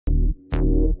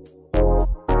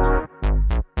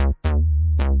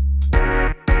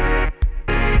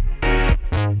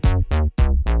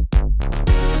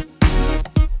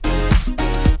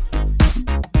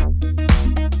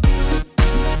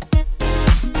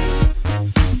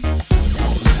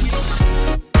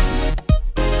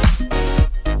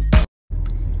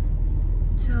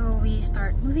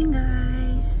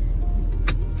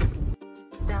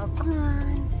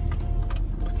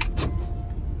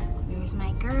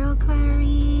girl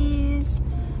Clarice.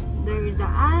 There's the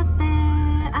ate.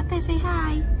 Ate, say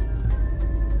hi.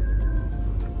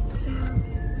 So,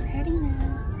 we're heading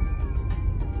now.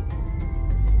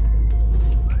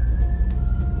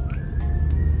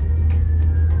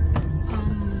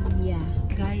 Yeah,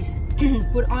 guys,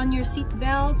 put on your seat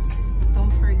belts.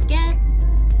 Don't forget.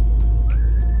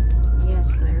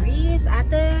 Yes, Clarice,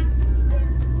 ate.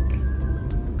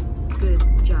 Good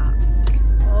job.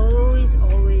 Always,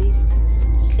 always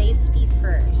safety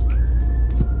first.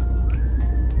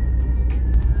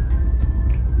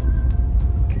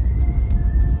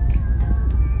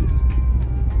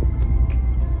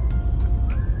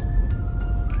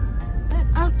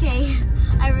 Okay,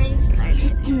 I already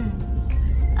started.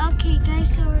 Okay,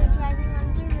 guys, so we're driving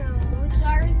on the road.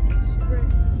 Sorry if it's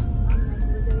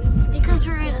because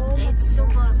we're in, it's so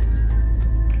bumps.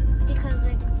 Because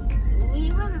like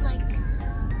we were like,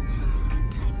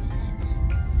 what time is it?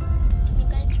 Can you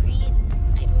guys read?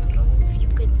 I don't know if you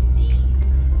could see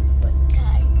what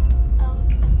time. Oh,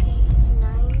 okay, it's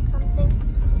 9 something.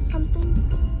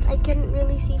 I couldn't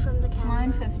really see from the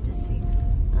camera. 9:56.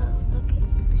 Oh, okay.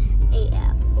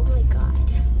 AM. Oh my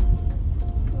god.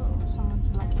 Oh, someone's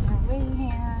blocking our way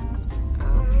here.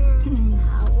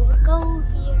 How will we go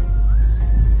here?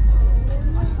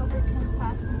 I hope we can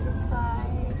pass on this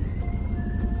side.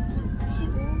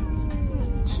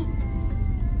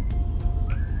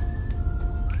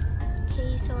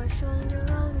 Okay, so we're showing the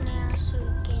road now so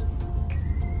we can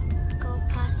go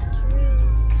past through.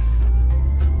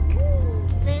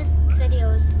 This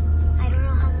video's, I don't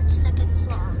know how much seconds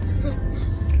long.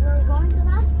 We're going to the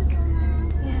hospital now.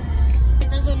 Yeah. He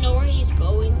doesn't know where he's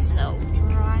going, so.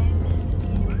 Drive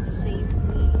in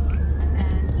safely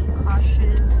and be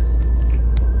cautious.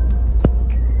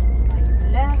 Like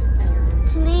left or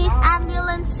Please, right.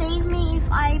 ambulance, save me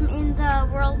if I'm in the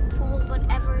whirlpool,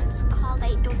 whatever it's called.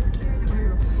 I don't care.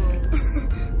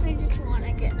 I just want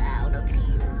to get out of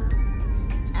here.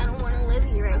 I don't want to live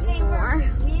here anymore.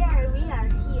 We are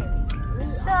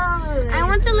here. So I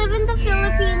want to live in the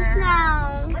Philippines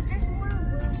now. But there's more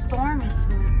room. Storm is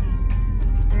Philippines.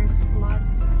 There's flood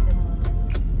at the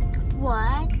moment.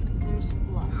 What? There's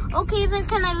flood. Okay, then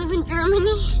can I live in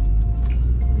Germany?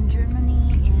 In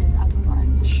Germany is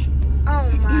avalanche. Oh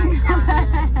my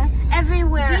god.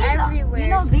 Everywhere, These are- everywhere. You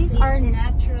know, these are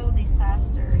natural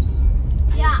disasters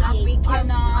Yeah. that we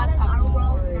cannot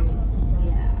avoid.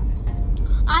 Yeah.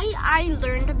 I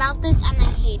learned about this and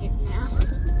I hate it now.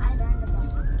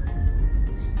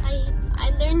 I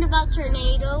learned about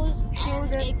tornadoes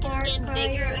and it can get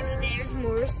bigger if there's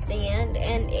more sand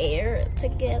and air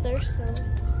together. So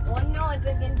Oh no, it's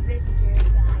again bigger,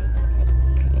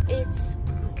 guys. it's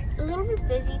a little bit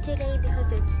busy today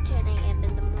because it's 10 a.m.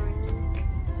 in the morning.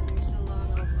 There's a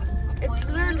lot of It's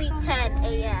literally appointments 10 on the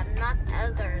way. a.m. Not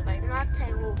other, like not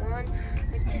 10:01.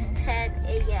 It's just 10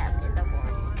 a.m. in the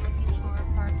morning. Our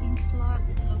parking slot,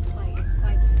 it looks like it's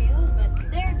quite filled, but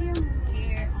there,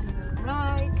 here on the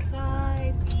right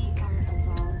side, we are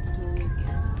about to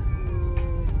get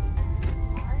through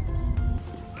parking.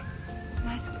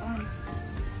 Mask on.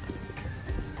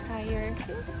 Tire,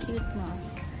 cute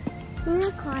mask.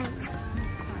 Unicorn.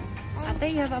 Ate,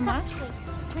 you have a mask?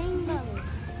 Rainbow.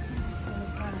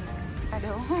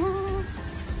 Hello.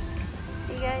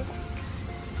 See you guys.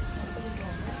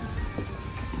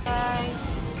 Guys.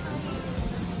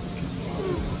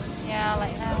 Yeah,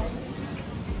 like that.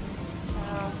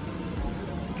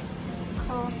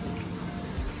 Cool.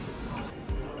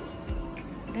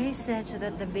 They said so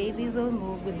that the baby will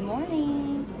move. Good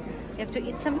morning. You have to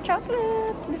eat some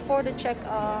chocolate before the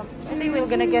checkup. I think we're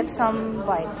gonna get some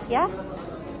bites, yeah?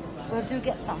 We'll do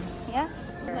get some, yeah?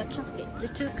 Chocolate. We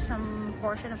took some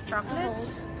portion of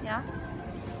chocolates, yeah?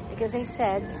 Because they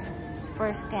said for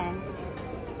a scan.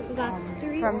 Got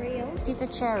 3 From Oreos. Tita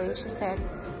Cherry, she said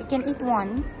you can eat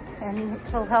one and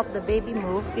it will help the baby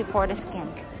move before the scan.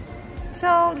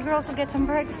 So the girls will get some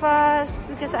breakfast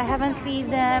because I haven't feed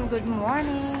them. Good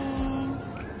morning.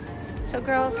 So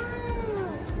girls,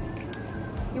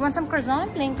 you want some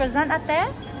croissant? Plain croissant, ate?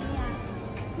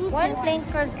 Yeah. One plain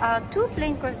croissant, 2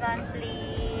 plain croissant,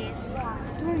 please.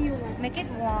 Do you want? Make it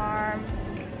warm.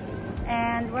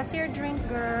 And what's your drink,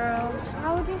 girls?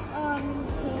 I'll just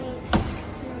take.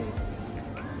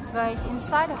 Guys,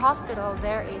 inside the hospital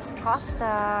there is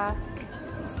Costa.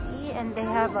 You see, and they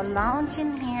have a lounge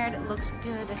in here that looks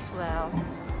good as well.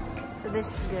 So this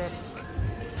is good.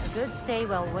 A good stay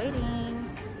while waiting.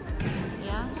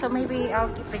 Yeah. So maybe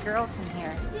I'll keep the girls in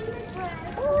here.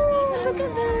 Oh, look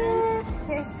at that!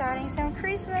 They're starting some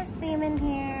Christmas theme in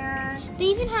here. They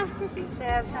even have Christmas. They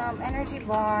have some energy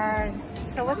bars.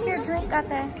 So what's your drink,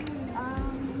 ate?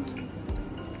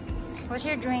 What's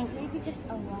your drink? Maybe just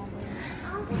a water.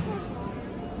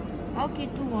 Okay,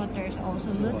 2 waters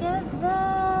also. Look at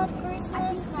that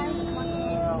Christmas tree.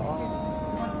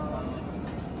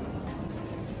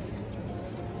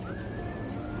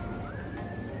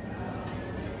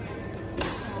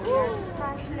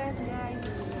 Cashless, guys.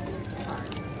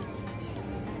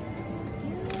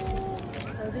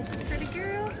 So this is for the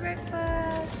girls'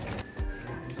 breakfast.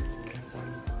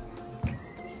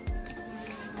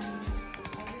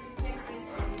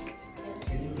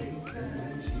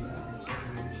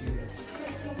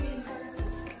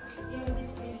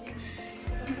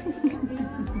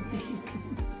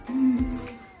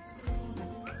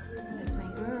 That's my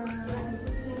girl.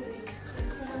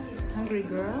 Hungry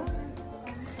girl?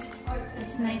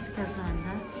 It's nice croissant,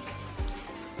 huh?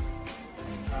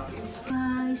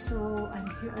 Hi, so I'm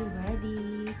here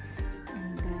already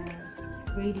in the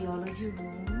radiology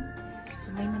room.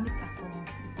 So may namit ako.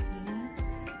 Okay?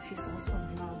 She's also a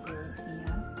vlogger.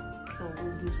 Yeah. So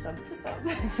we'll do sub to sub.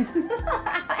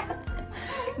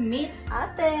 Meet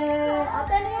Ate!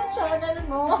 Ate na yung channel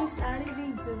mo! She's Annie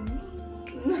Big.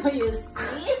 No, you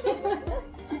see?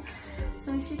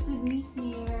 So she's with me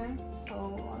here.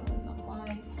 So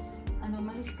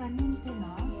malis ka ninte,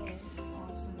 no? Yes. Oh,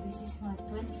 so this is my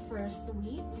 21st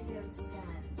week. Detailed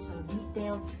scan. So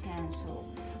detailed scan. So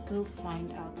we'll find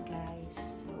out, guys.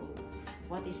 So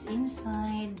what is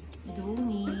inside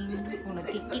doing? Kung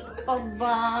nagkikik pa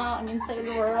ba ang inside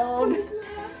world?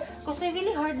 Because I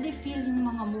really hardly feel yung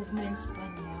mga movements pa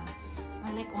niya.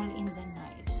 I like only in the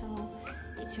night. So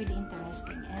it's really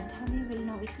interesting. And Hubby will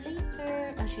know it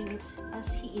later as he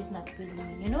is not with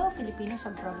me. You know, Filipinos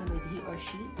have problem with he or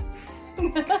she.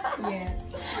 Yes.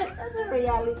 That's a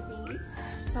reality.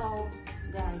 So,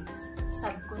 guys,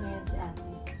 sub ko na yan si ate.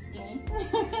 Okay?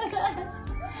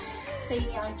 Say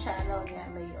niya ang channel niya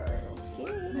later.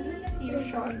 Okay? See you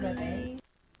shortly.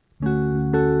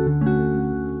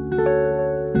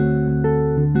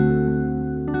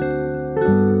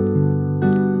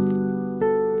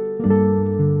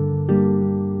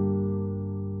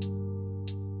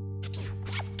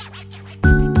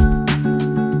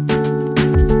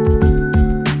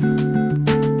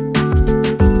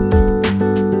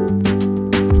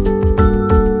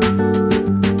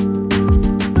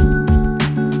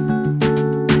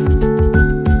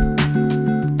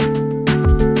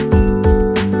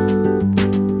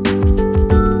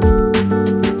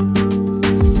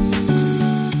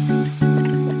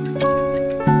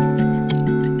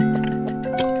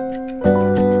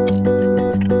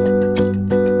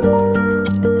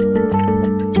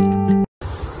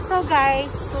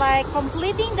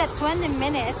 Completing the 20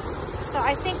 minutes, so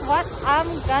I think what I'm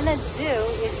gonna do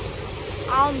is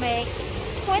I'll make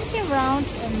 20 rounds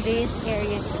in this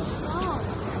area. Oh,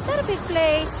 is that a big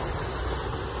place?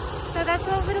 So that's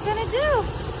what we're gonna do.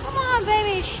 Come on,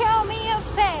 baby, show me your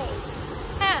face.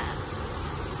 Huh.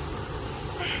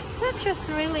 Such a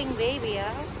thrilling baby,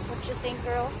 huh? What you think,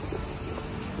 girls?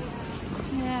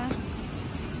 Yeah.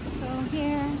 So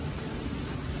here.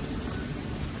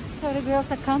 So the girls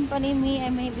accompany me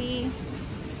and maybe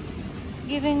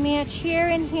giving me a cheer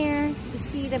in here to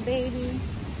see the baby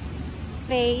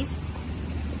face.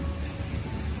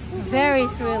 Very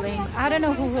thrilling. I don't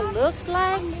know who he looks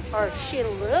like or she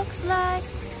looks like,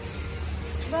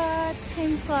 but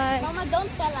seems like... Mama,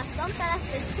 don't tell us. Don't tell us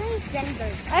the true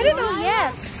gender. I don't know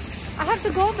yet. I have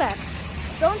to go back.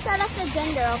 Don't tell us the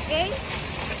gender, okay?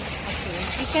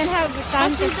 You can have the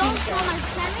time to But we don't, think Mama,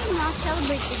 can we not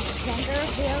celebrate the gender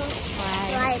bill?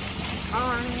 Right. Like,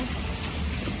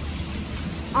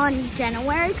 on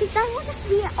January? Because that one must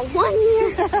be 1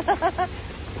 year.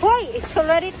 Why? It's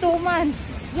already 2 months.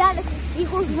 Yeah, that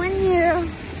equals 1 year.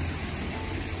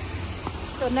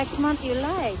 So next month you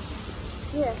like.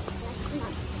 Yes, next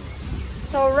month.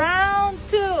 So round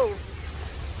 2.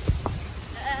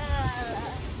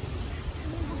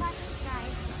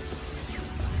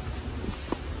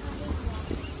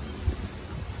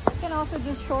 I can also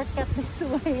do shortcut this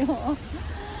way.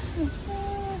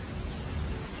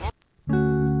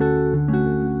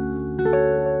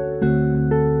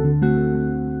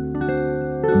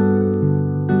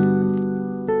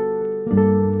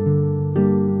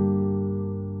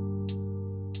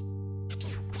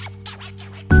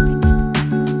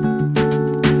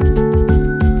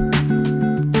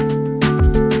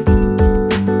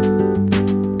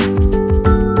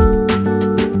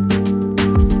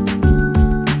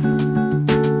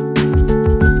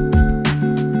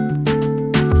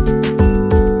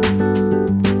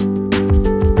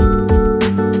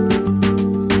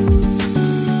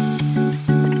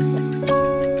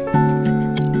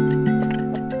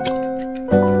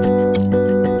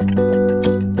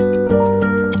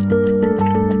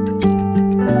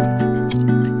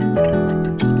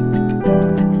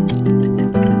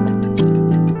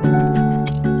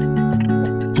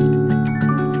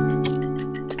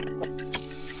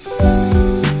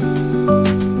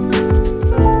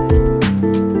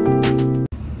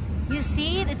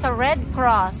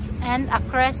 cross and a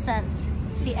crescent.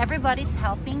 See, everybody's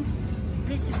helping.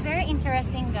 This is very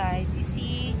interesting, guys. You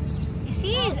see,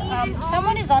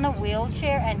 someone is on a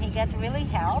wheelchair and he gets really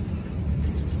help.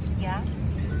 Yeah.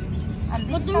 And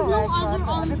this is a Red Cross,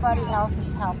 and everybody else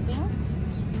is helping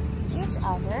each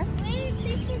other. Wait,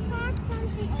 they forgot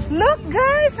something. Look,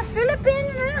 guys, a Philippine.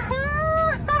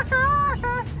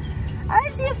 I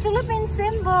see a Philippine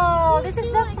symbol. This is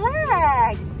the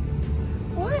flag.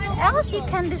 What else you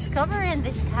can discover in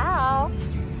this cow?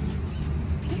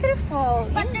 Beautiful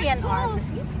Indian art.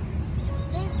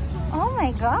 Oh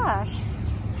my gosh.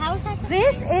 How is that?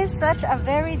 This is such a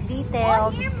very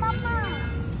detailed Here, Mama.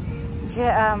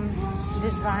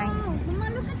 design. Mama,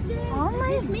 look at this. Oh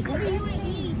my This makes the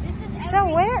UAE. This is So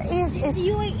where is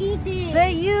UAE Day.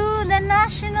 the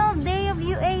National Day of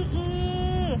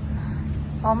UAE?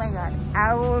 Oh my God!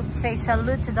 I would say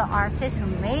salute to the artist who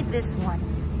made this one.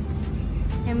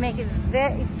 He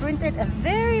printed a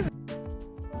very.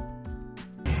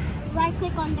 Right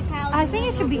click on the cow. I think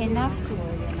it should be enough tour,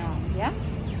 you know. Yeah.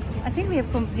 I think we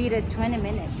have completed 20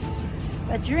 minutes.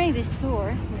 But during this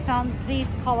tour, we found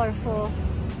these colorful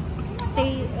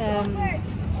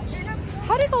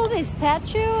how do you call this?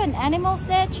 Statue? An animal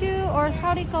statue? Or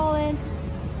how do you call it?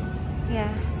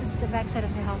 Yeah, this is the backside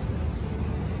of the hospital.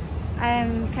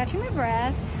 I'm catching my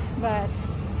breath, but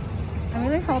I'm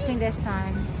really hoping this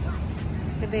time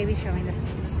the baby's showing the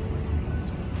face.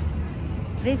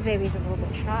 This baby is a little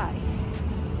bit shy,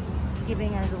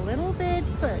 giving us a little bit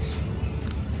push.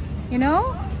 You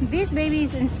know, these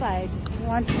babies inside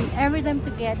wants every them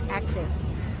to get active.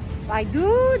 If I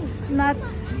do not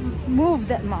move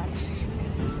that much,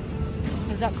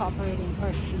 he's not cooperating,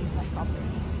 or she's not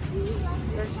cooperating.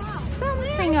 There's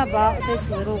something about this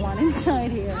little one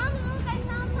inside here. Mom, look, I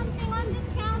found something on this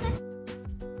cow.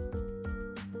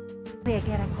 I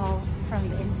get a call from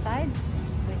the inside,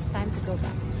 so it's time to go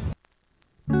back.